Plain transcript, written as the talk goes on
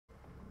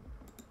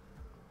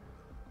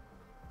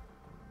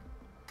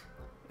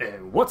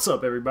And what's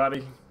up,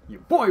 everybody? Your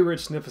boy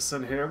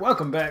Richnificent here.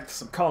 Welcome back to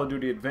some Call of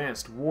Duty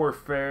Advanced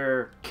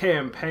Warfare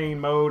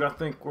campaign mode. I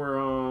think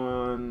we're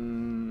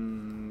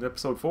on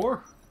episode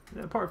 4.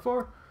 Yeah, part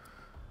 4.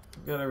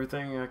 Got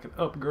everything I can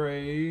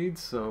upgrade,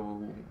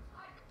 so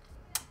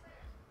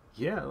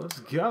yeah, let's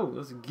go.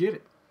 Let's get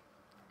it.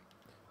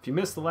 If you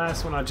missed the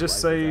last one, I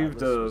just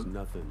saved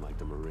like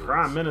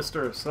Prime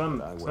Minister or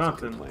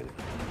something.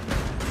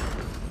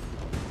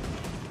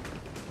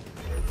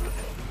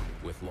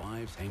 With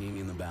lives hanging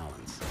in the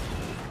balance,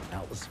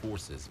 Atlas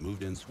forces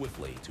moved in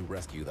swiftly to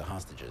rescue the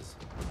hostages.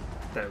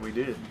 That we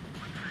did.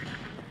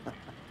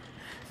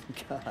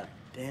 God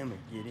damn it,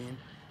 Gideon.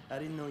 I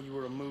didn't know you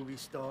were a movie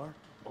star.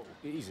 Oh,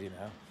 easy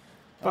now.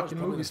 Fucking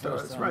movie star,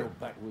 that's right. Your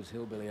backwoods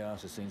hillbilly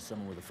ass has seen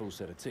someone with a full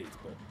set of teeth,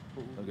 but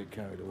don't get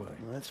carried away.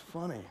 Well, that's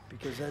funny,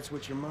 because that's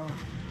what your mom...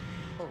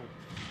 Oh.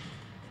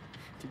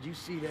 Did you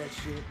see that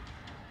shit?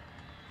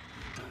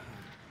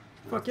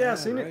 Fuck yeah, I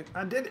seen it.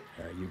 I did it.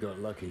 You got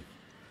lucky.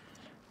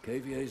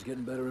 KVA's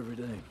getting better every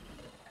day.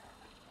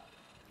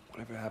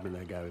 Whatever happened to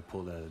that guy we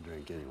pulled out of the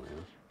drink anyway,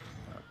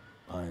 huh?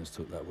 Irons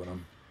took that with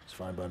him. It's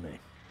fine by me.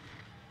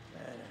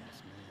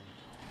 Badass, man.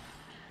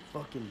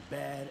 Fucking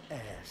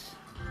badass.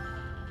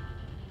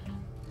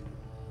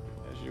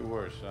 As you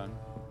were, son.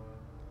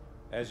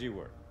 As you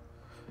were.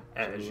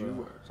 As you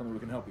were. Something we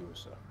can help you with,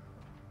 sir.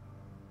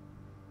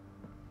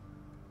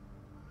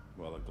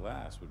 Well, a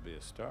glass would be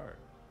a start.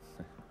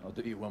 I'll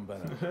do you one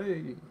better.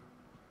 Hey.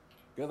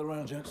 Gather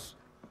around, gents.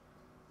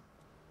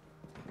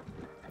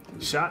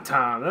 Shot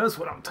time, that's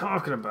what I'm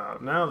talking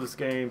about. Now this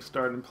game's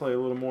starting to play a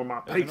little more my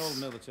There's pace. an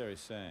old military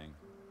saying.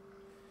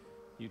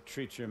 You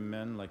treat your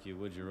men like you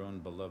would your own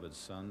beloved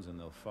sons, and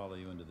they'll follow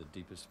you into the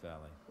deepest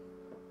valley.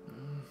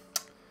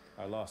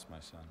 I lost my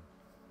son.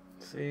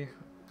 See?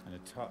 And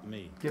it taught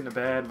me... Getting a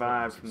bad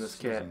vibe from this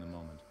cat. The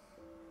moment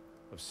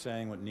of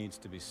saying what needs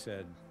to be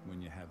said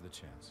when you have the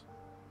chance.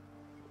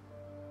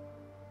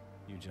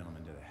 You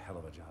gentlemen did a hell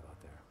of a job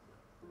out there.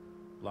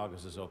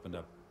 Lagos has opened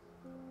up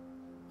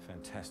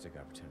fantastic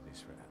opportunities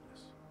for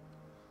Atlas.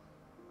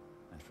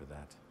 And for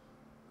that,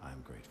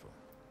 I'm grateful.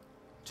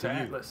 To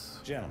Atlas.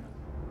 Gentlemen.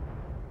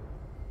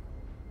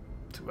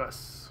 To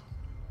us.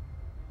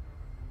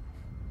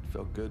 It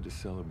felt good to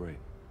celebrate.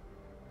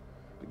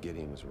 But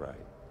Gideon was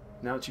right.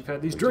 Now that you've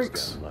had these We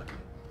drinks, just got lucky.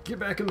 get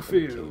back in the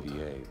field.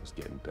 KVA was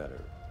getting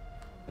better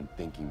and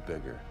thinking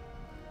bigger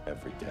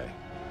every day.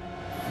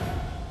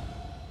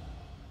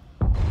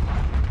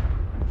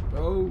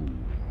 Oh.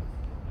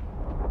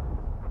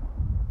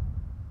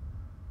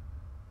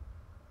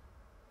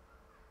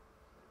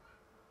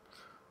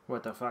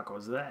 What the fuck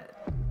was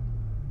that?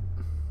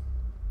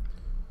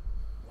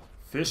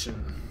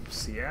 Fishing,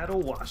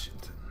 Seattle,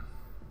 Washington.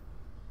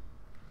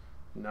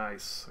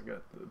 Nice. I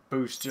got the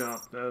boost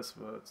jump. That's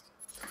what's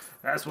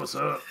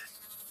up.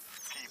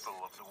 People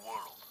of the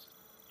world,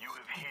 you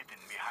have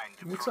hidden behind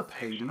the What's up,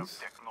 protection of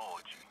Hades?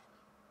 technology.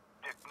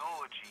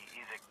 Technology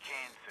is a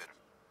cancer.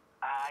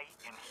 I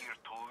am here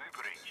to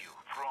liberate you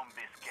from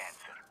this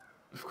cancer.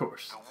 Of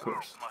course, The of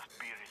world course. must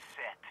be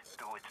reset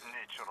to its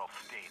natural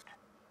state.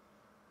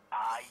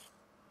 I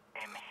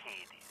am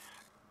Hades.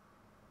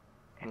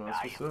 And Well, that's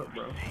I what's am up,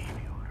 bro. your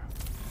savior.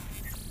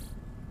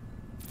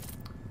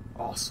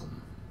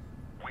 Awesome.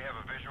 We have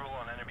a visual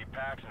on enemy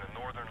packs in the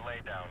northern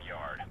laydown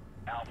yard.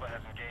 Alpha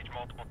has engaged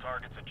multiple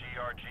targets at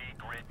GRG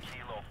grid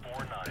Kilo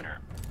 49er.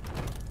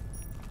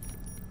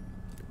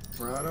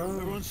 Right on.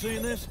 Everyone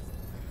seeing this?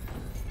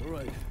 All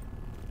right.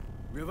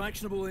 We have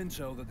actionable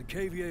intel that the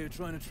KVA are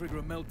trying to trigger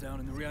a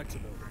meltdown in the reactor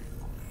building.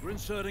 We're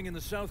inserting in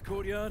the south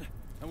courtyard,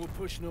 and we'll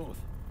push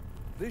north.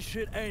 This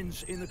shit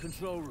ends in the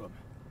control room.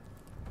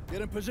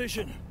 Get in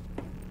position.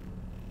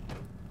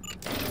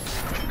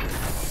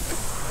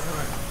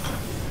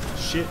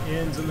 Shit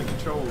ends in the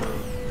control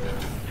room.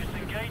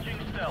 Disengaging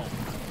stealth.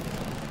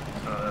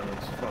 That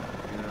looks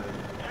fucking good.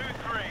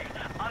 2-3.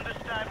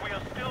 Understand we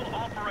are still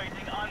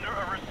operating under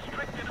a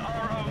restricted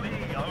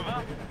ROE.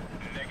 Over.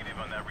 Negative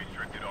on that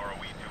restricted ROE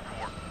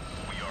 2-4.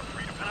 We are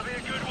free to... That'll be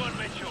a good one,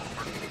 Mitchell.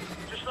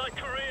 Just like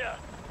Korea.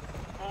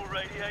 More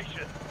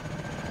radiation.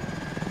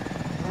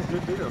 Oh,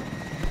 good deal.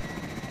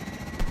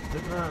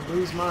 Didn't I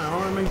lose my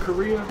arm in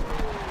Korea? 2-4.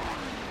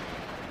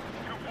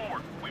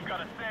 We've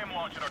got a SAM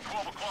launch at our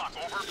 12 o'clock.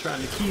 Over.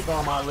 Trying to keep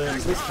all my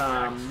limbs this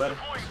time, buddy.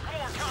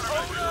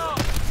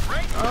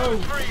 Oh,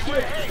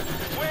 shit.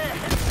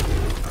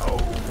 Oh.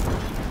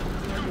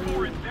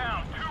 2-4 is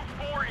down.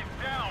 2-4 is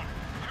down.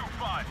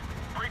 2-5.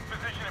 Break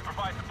position and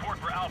provide support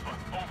for Alpha.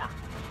 Over.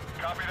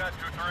 Copy that,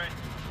 2-3.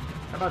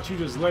 How about you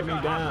just let me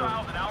down?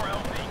 Hostiles in our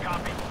LZ.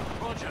 Copy.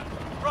 Roger.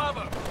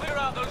 Bravo, clear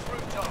out those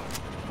rooftops.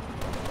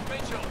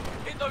 Mitchell,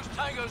 hit those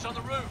tangos on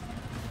the roof.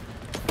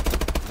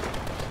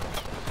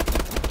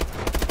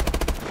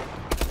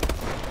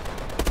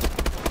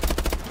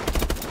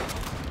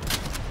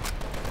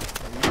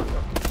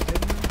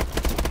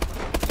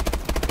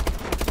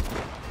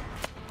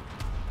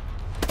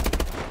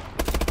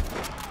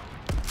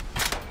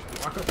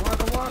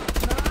 Walk.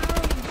 No!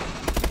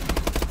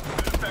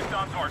 Suspect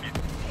on target.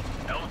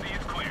 LZ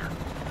is clear.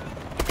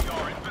 We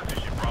are in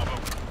position, Bravo.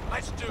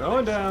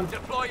 Going down.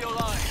 Deploy your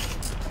line.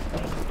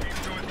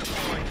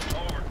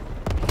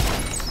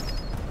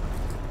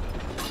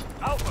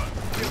 Alpha,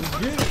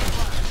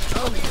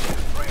 Coming in at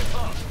 3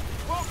 o'clock.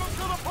 welcome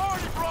to the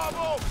party,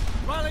 Bravo!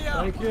 Rally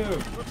out. Thank you.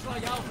 Looks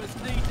like Alpha's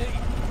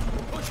knee-deep.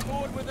 We'll push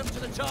forward with them to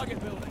the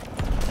target building.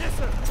 Yes,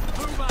 sir.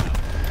 Move out.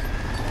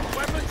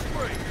 Weapons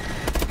free.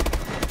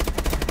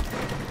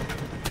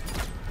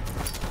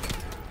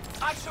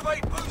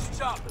 Activate boosts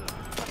up.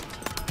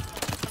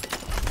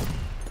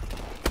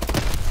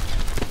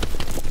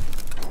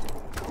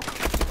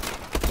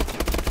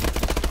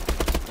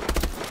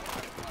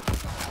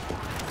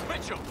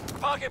 Mitchell,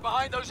 park it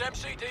behind those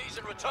MCDs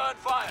and return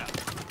fire.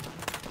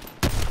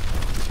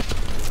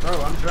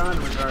 Bro, I'm trying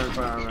to return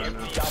fire right now.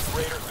 MT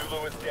operator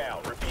Zulu is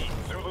down. Repeat,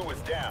 Zulu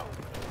is down.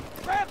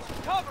 Grab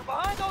some cover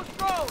behind those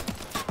drones.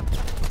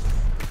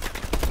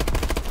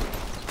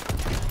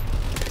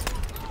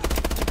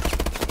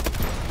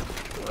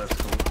 Oh, that's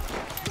cool.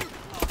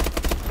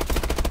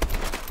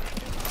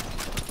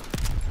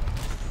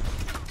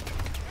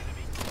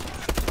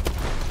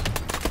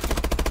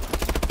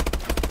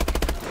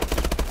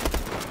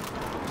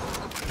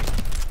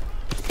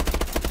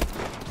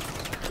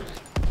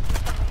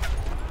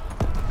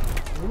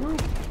 Woo.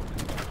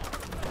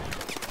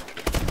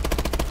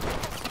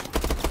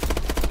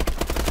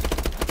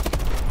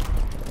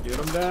 Get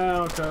him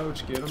down,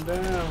 coach. Get him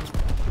down.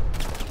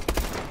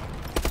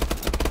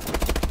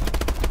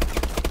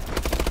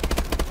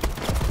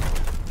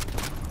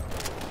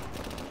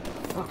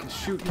 Fuck is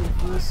shooting me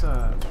from this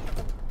side.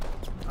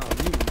 Oh,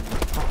 you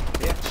punk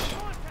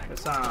bitch.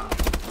 It's on.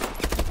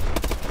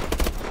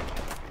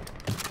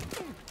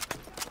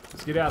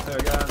 Let's get out there,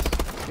 guys.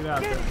 Let's get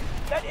out there.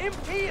 That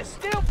MT is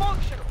still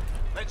functional.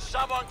 Then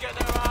someone get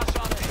their ass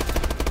on it.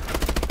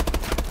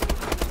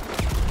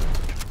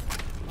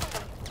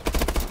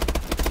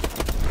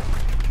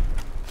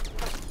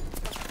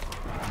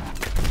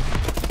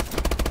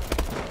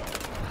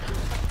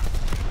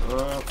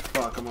 Oh,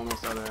 fuck. I'm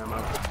almost out of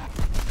ammo.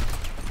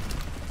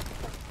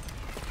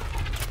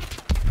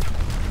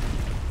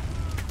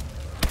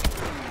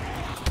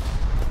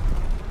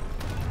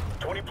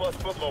 +20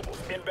 foot mobiles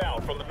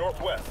inbound from the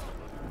northwest.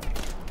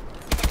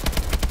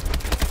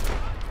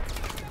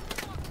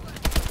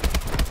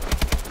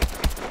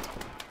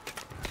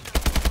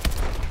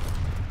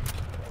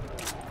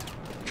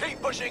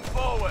 Keep pushing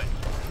forward.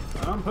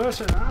 I'm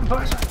pushing. I'm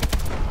pushing.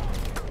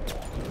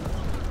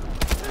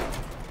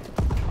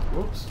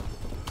 Whoops.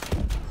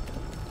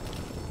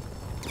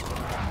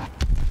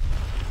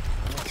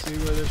 Let's see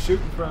where they're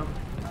shooting from.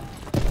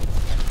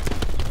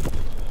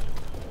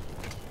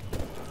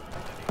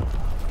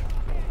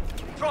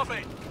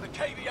 Prophet, the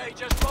KVA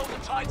just rolled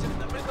the Titan in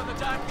the middle of the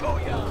damn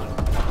courtyard.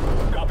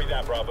 Copy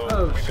that, Bravo.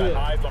 Oh, We've shit.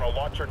 got eyes on a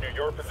launcher near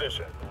your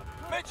position.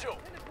 Mitchell,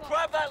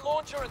 grab that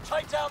launcher and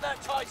take down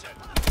that Titan.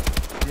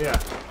 Yeah,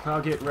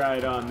 I'll get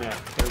right on that,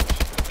 coach.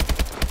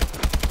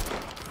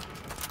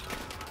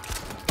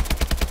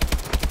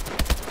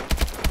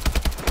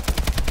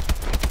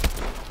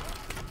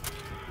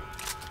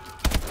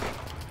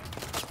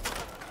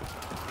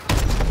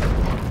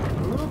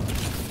 Oop.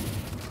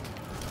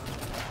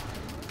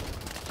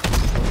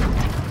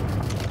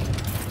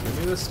 Give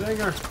me the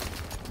stinger.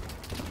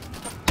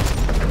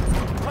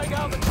 Take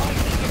out the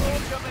Titan in the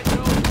launcher,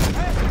 Mitchell.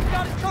 Hey, we've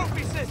got a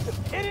trophy system.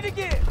 Hit it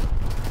again.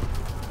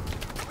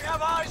 We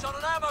have eyes on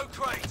an ammo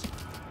crate.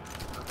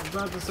 I was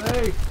about to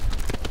say.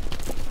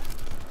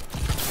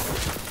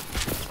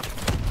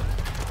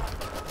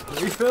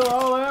 Refill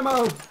all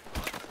ammo.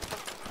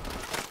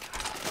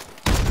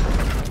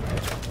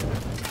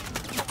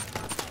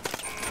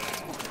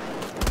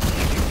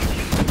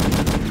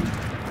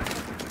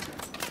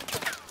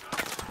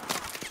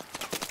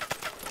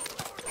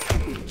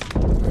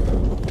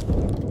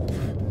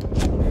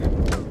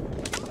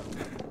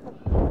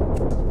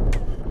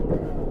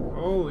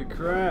 Holy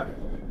crap.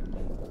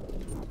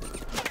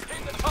 Keep the Titan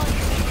in the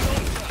launcher.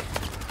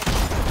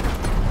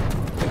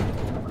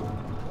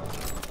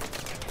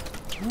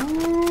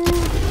 Woo,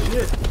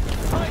 shit.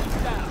 Titan's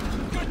down.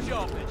 Good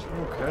job, Mitchell.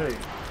 Okay,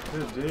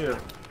 good deal.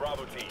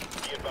 Bravo team,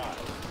 be advised.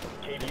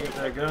 Let me get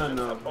that gun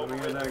up. Let me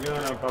get that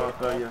gun up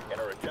off of you. And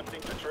are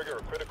attempting to trigger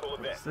a critical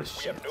event. What's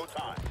this We have no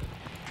time.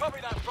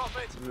 Copy that,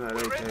 Prophet. That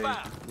We're AK.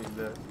 inbound. Need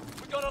that.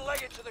 We gotta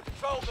leg it to the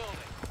control building.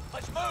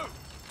 Let's move.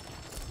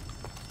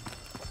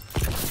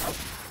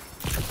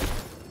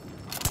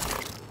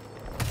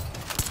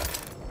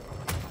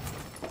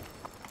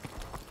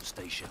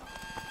 Stay sharp.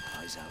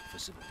 Eyes out for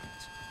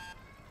civilians.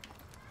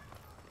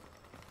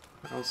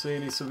 I don't see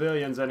any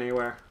civilians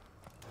anywhere.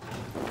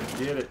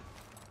 Get it.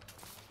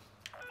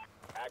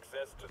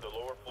 Access to the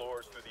lower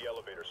floors through the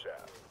elevator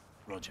shaft.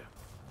 Roger.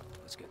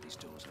 Let's get these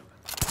doors open.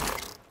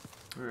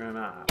 We're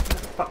gonna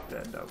fuck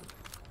that dog.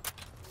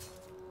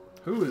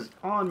 Who is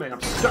on me?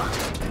 I'm stuck.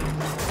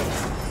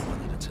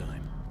 One at a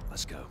time.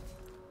 Let's go.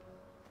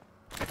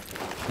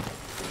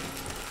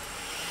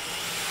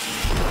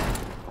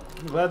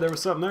 I'm glad there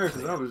was something there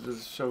because I was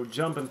just so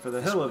jumping for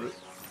the hell of it.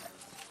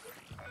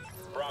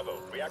 Bravo,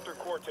 reactor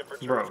core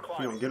temperature Bro, is you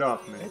climbing. don't get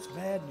off me. That's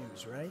bad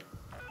news, right?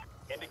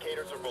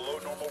 Indicators are below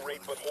normal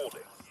rate, but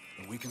holding.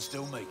 And we can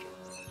still make it.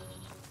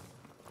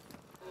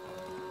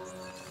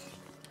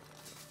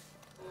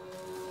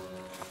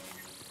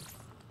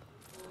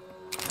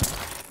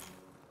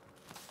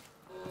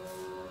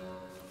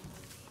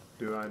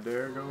 Do I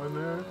dare go in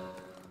there?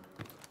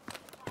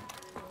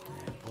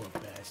 Poor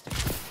bastard.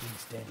 Didn't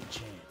stand a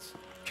chance.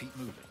 Keep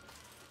moving.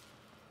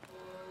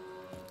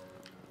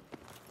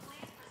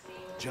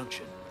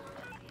 Junction.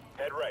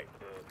 Head right,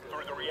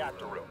 through the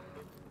reactor room.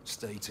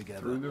 Stay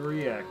together. Through the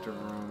reactor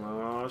room.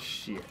 Oh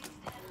shit.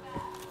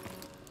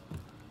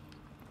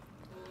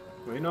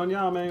 Waiting on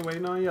y'all, man.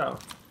 Waiting on y'all.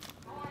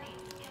 Warning,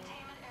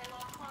 containment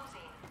airlock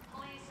closing.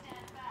 Please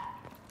stand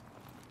back.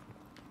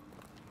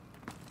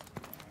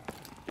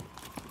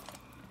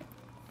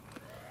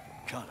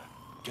 Connor,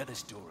 get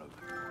this door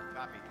open.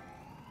 Copy.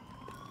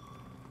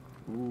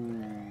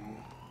 Ooh.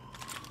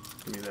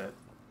 Give me that.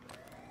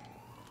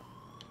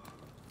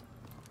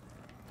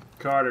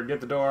 Carter, get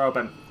the door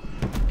open.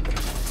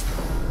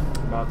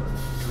 I'm about to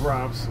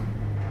drop some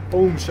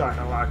boom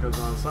shakalakas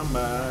on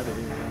somebody.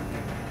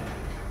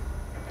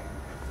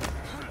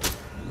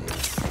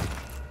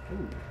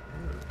 Ooh.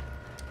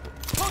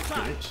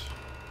 Bitch.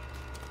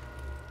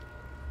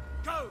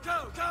 Go,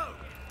 go, go!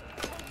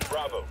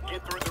 Bravo,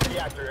 get through the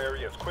reactor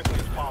area as quickly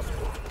as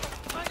possible.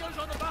 Tango's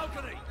on the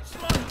balcony!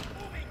 Slow!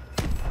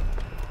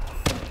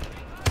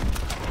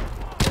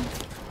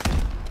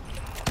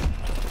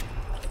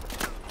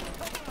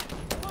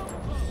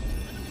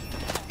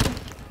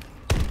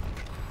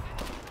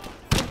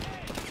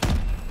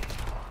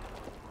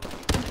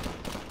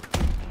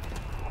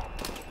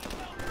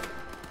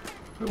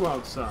 Who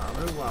wants some?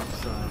 Who wants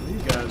some? You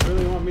guys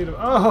really want me to...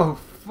 Oh,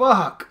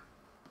 fuck!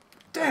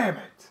 Damn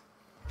it!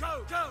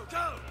 Go, go,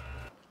 go!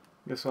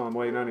 Guess while I'm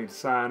waiting, I need to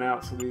sign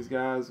out so these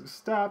guys will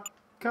stop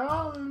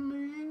calling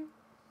me.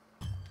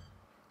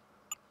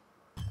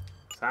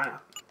 Sign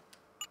out.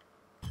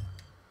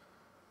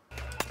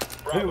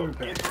 Bravo,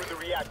 get through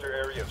the reactor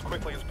area as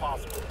quickly as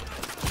possible.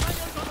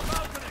 Tango's on the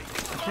balcony!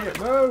 I can't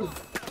move!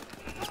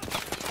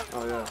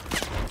 Oh, yeah.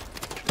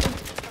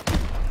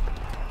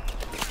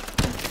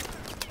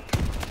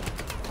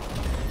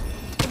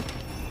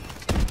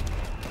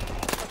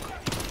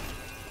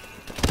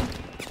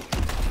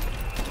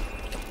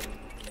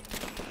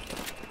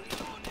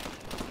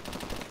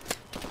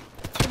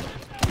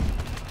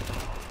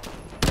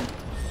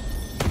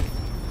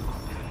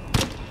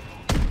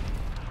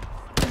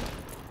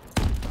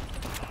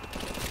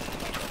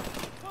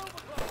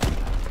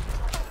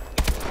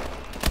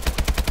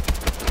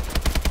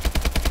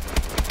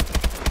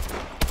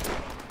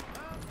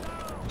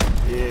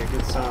 Yeah,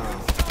 good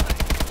sound.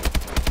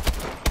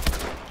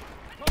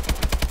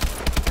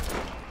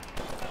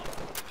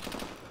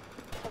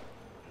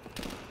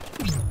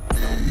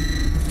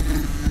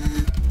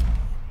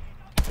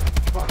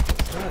 Fuck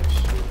was that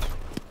shit?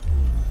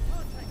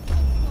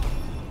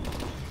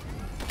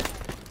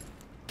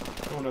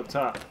 Going up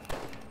top.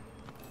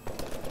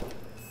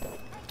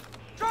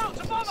 Drones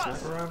above us!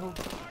 Sniper rifle?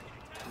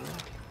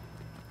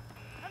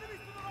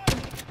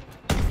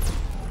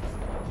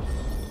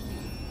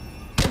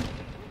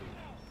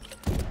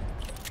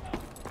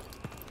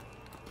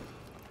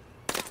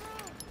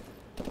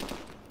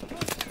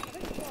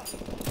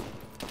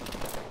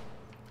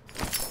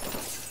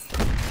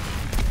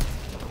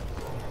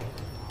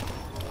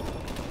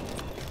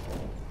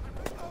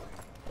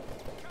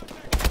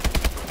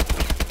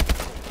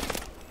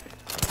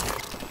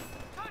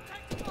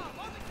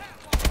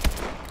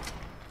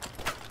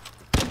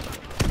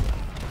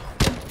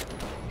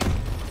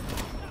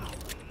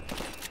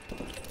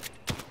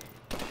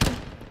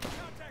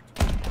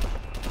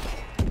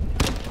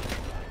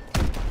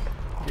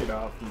 Get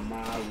off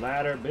my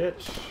ladder,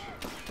 bitch.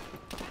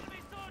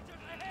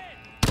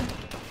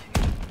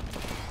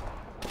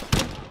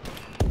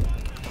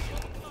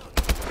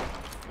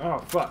 Oh,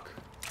 fuck.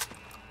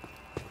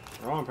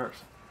 Wrong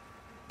person.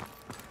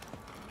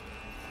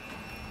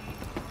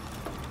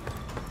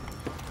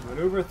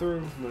 Maneuver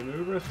through,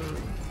 maneuver through.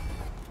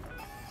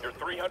 You're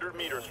 300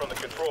 meters from the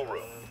control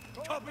room.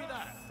 Copy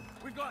that!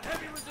 We've got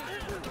heavy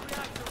resistance in the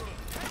reactor room!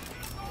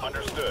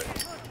 Understood.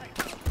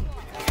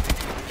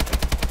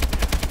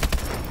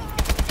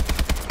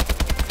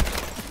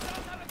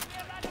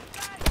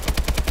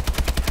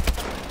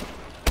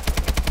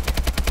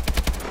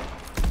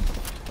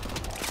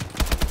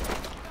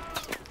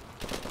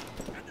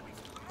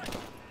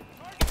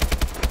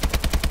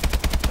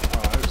 Oh,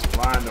 I just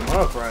lined them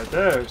up right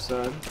there,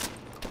 son.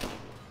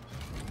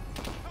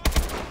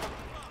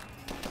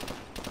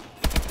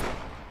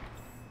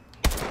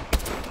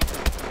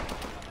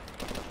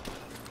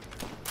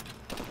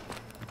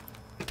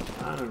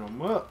 Lining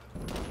them up.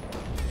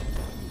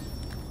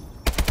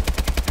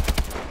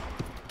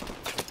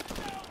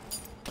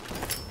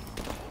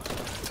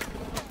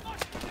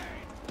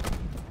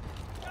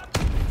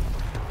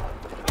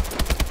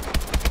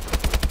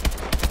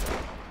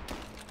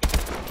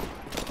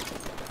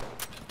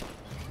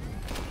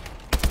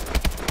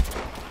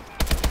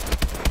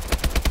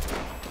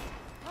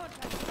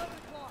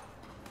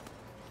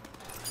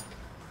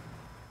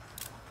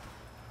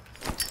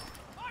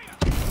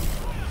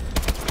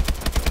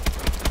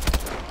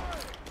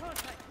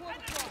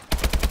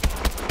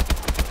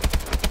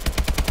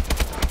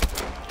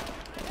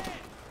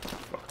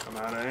 I'm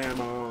out of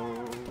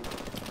ammo.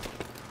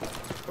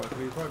 Fuck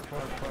me, fuck.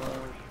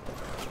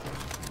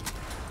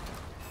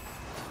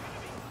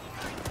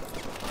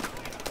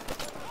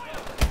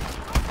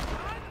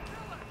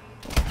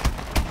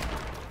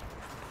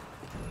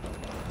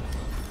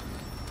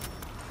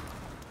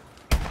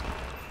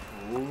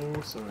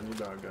 Ooh, son, you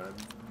dog got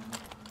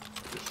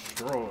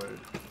destroyed.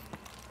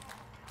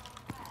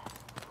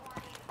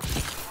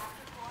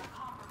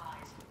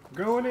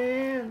 Going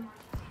in.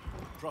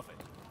 Prophet,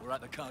 we're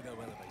at the cargo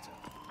elevator.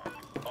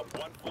 Up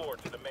one floor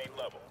to the main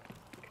level.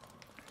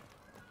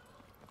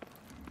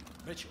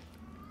 Mitchell,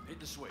 hit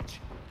the switch.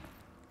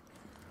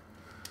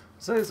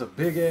 Say it's a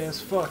big ass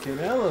fucking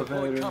Boy,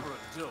 elevator. cover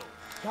at the door.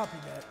 Copy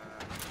that.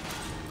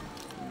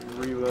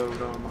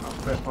 Reload on my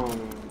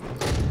phone.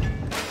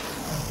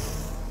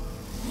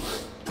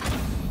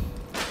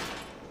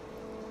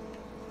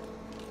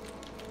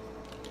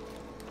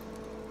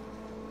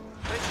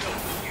 Mitchell,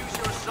 use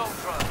your assault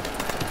drone.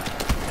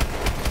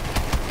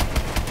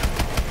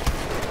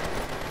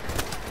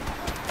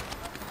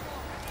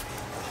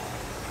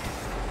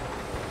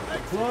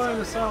 Deploy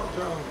the assault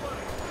drone.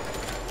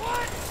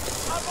 What?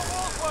 Up a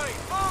walkway!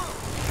 Move!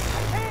 I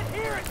can't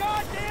hear a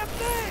goddamn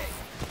thing!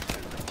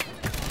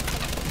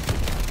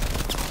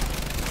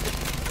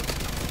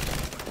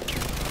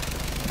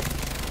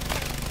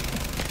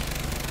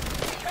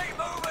 Keep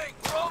moving!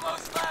 We're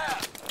almost there!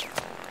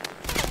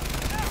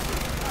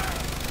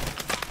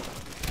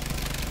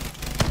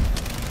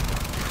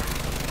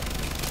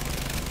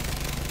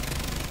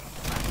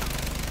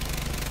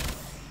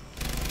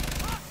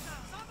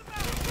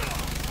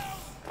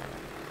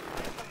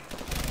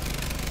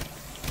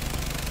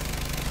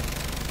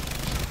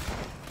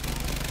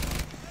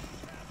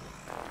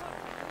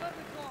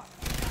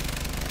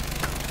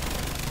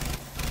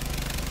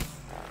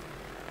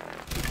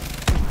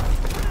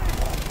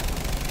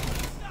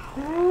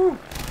 Woo!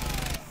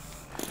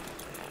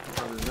 I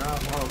did not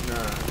want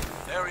that.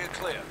 Area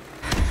clear.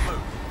 Let's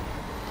move.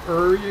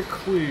 Area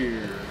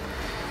clear.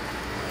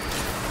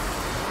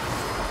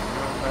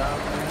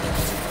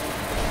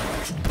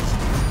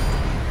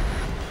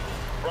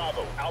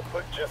 Bravo,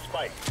 output just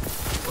spiked.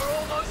 We're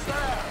almost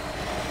there!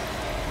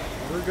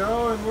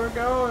 We're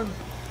going.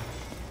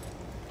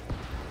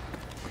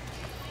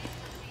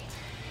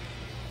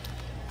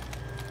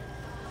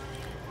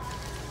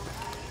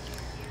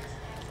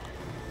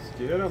 Let's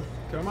get him.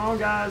 Come on,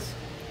 guys.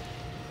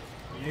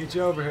 We need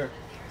you over here.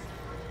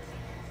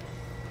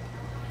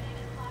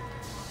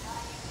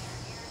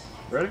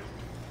 Ready?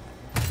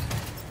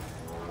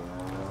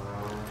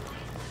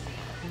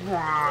 Get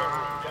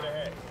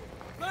ahead.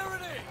 There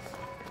it is!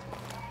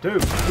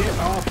 Dude, get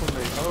off of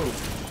me. Oh,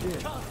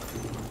 shit.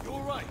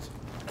 You're right.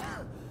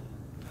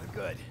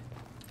 Good.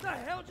 What the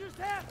hell just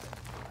happened?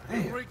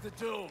 Damn. Break the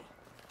door.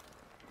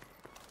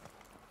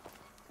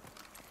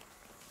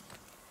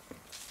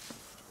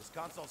 This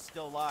console's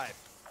still live.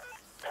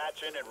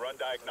 Patch in and run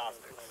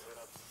diagnostics.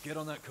 Get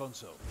on that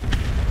console.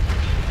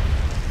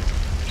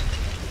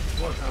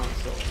 What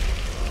console?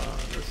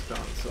 This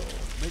console.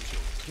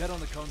 Mitchell, get on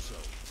the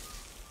console.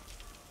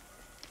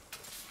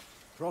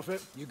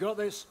 Prophet, you got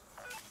this?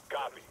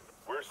 Copy.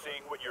 We're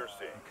seeing what you're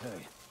seeing.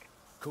 Okay.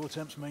 Core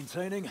temps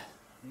maintaining.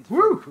 Need to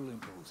Woo! find cooling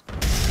pools.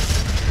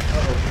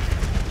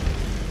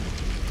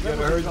 You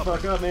gotta hurry the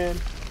fuck up, man.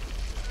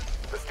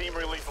 The steam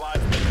release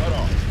line's been cut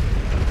off.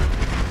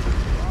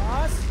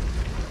 Boss?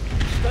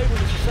 Stayed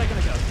with us a second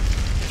ago.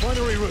 Trying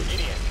to reroute.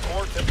 Gideon,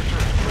 core temperature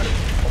is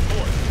critical.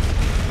 Abort.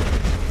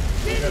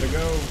 You gotta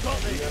go.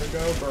 You gotta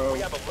go, bro. We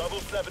have a level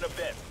 7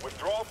 event.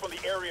 Withdraw from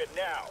the area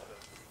now.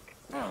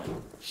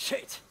 Oh,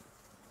 shit.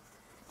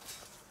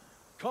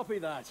 Copy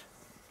that.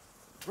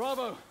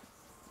 Bravo.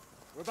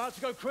 We're about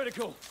to go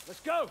critical. Let's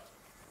go.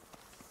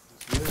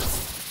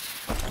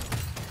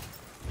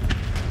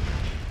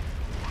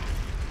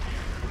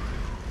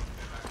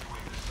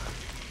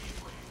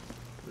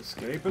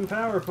 Escaping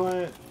power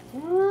plant.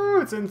 Woo,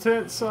 it's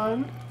intense,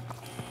 son.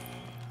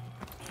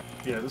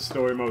 Yeah, the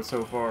story mode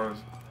so far is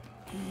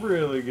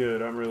really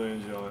good. I'm really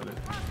enjoying it.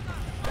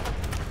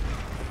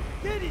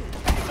 Gideon!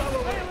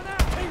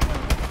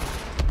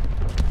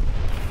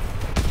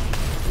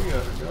 You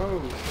gotta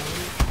go, son.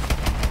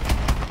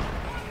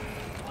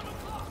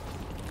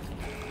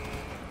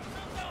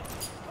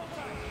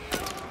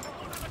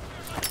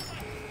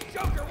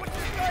 Joker, what's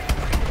your name?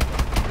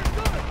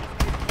 You're good!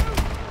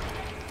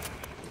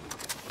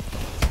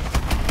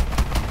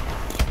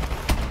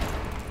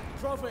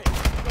 Prophet,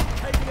 got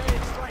KVA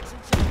extraction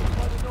systems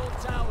by the North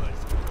Towers.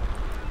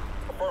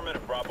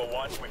 Affirmative, Bravo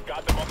 1. We've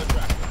got them on the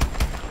track.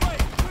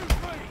 Wait, who's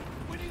free?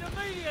 We need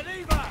immediate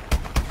evac.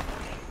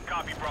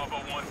 Copy, Bravo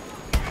 1.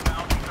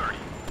 Inbound 30.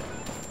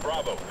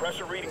 Bravo,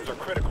 pressure readings are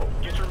critical.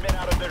 Get your men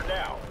out of there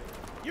now.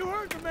 You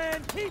heard the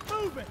man. Keep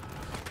moving.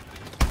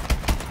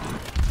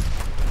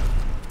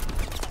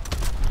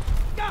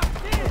 God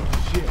damn!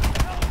 Shit.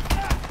 Hell's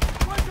that?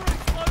 Pressure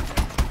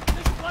explosions.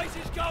 This place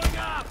is going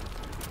up.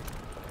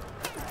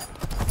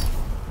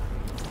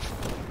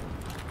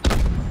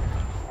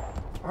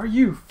 Are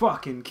you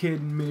fucking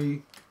kidding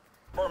me?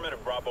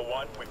 Affirmative, Bravo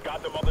 1. We've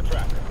got them on the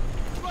track.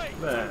 Wait,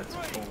 That's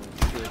bullshit.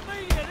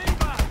 Immediate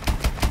evac!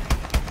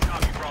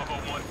 Copy, Bravo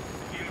 1.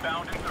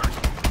 Inbound in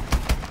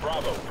 30.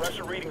 Bravo,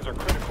 pressure readings are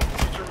critical.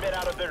 Get your men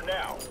out of there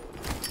now.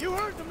 You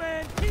heard the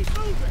man! Keep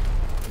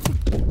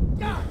moving!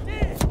 God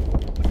damn!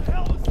 What the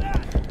hell was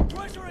that?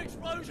 Pressure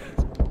explosions!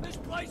 This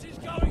place is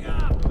going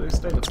up! If they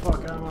stay the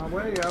fuck out of my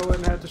way, I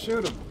wouldn't have to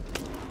shoot them.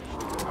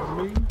 I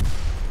mean,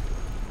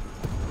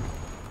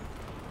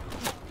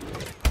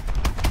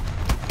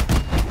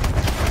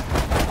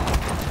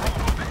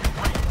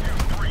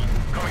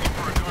 Going in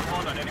for a good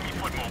run on enemy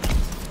foot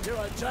movement. You're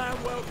a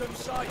damn welcome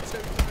sight to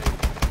me.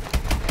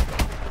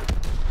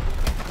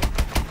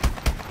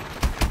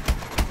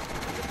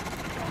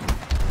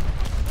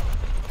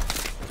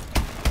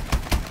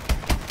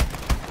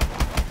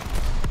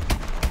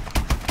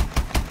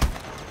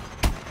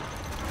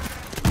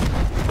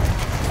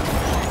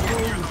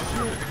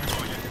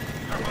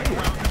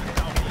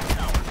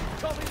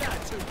 Copy that,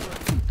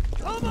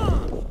 2-3. Come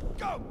on!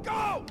 Go,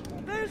 go!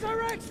 There's our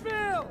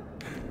exfil!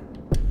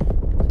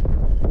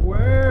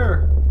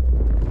 where?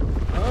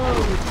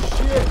 Oh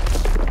shit!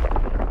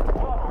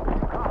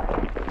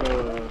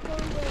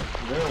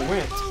 There it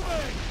went.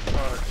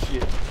 Oh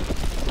shit.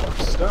 I'm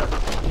stuck.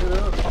 Get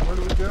up. Where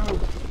do we go?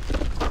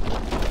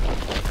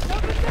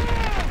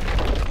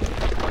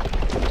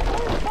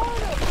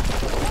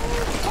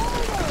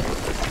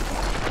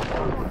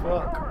 Oh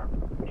fuck.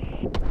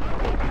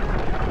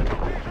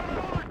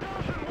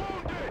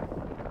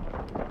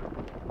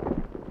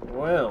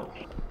 Well,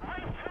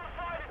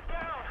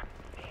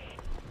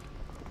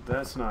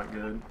 that's not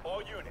good.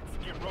 All units,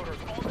 get rotors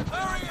on the...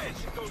 There he is!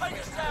 Take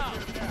us down!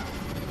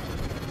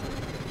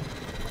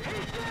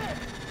 He's dead!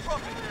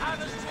 Prophet,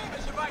 Anna's team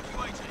is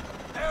evacuated.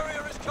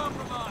 Area is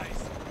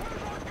compromised.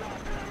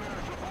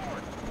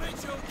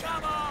 Mitchell,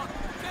 come on!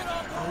 Get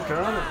on board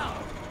coming. now!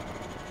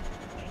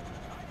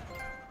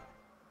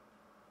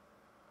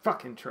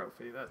 Fucking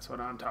trophy, that's what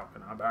I'm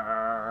talking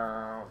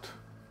about.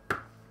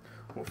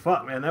 Well,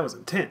 fuck, man, that was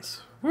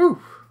intense.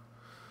 Woo!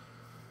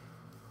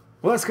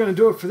 Well, that's going to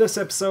do it for this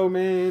episode,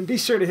 man. Be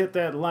sure to hit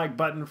that like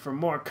button for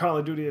more Call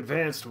of Duty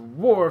Advanced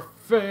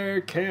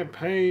Warfare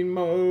campaign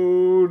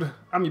mode.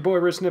 I'm your boy,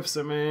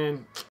 Richnificent, man.